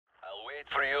wait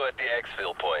for you at the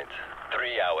exfil point.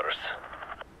 3 hours.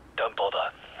 Don't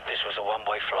bother. This was a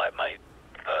one-way flight, mate.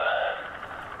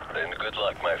 Then good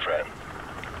luck, my friend.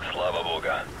 Slava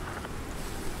Boga.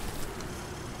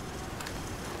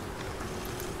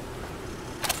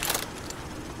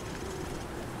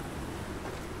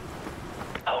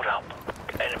 Hold up.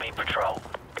 Enemy patrol.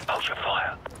 Hold your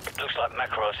fire. Looks like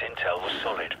Makarov's intel was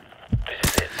solid.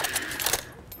 This is it.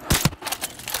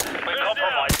 We're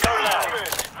compromised. Go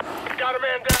loud. Got a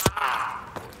man down.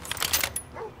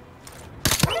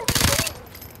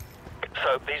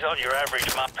 So, these aren't your average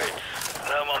Muppets.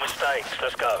 No more mistakes.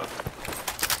 Let's go.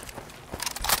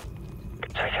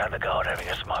 Take out the guard having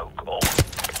a smoke, or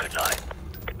good night.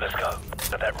 Let's go.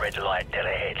 At that red light dead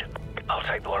ahead. I'll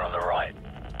take the one on the right.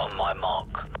 On my mark.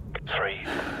 3,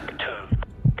 2,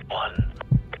 1.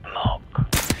 Mark.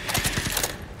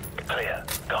 Clear.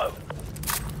 Go.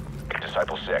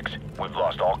 Disciple 6, we've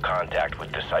lost all contact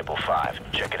with Disciple 5.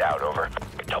 Check it out, over.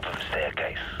 Top of the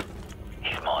staircase.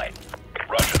 He's mine.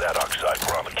 Roger that, Oxide.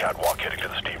 We're on the catwalk heading to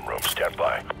the steam room. Stand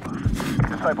by.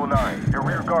 Disciple 9, your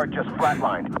rear guard just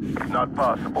flatlined. Not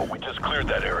possible. We just cleared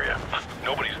that area.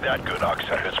 Nobody's that good,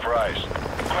 Oxide. It's Fries.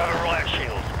 Grab a riot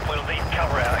shield. We'll need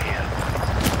cover out here.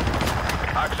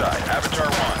 Oxide, Avatar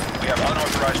 1. We have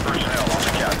unauthorized personnel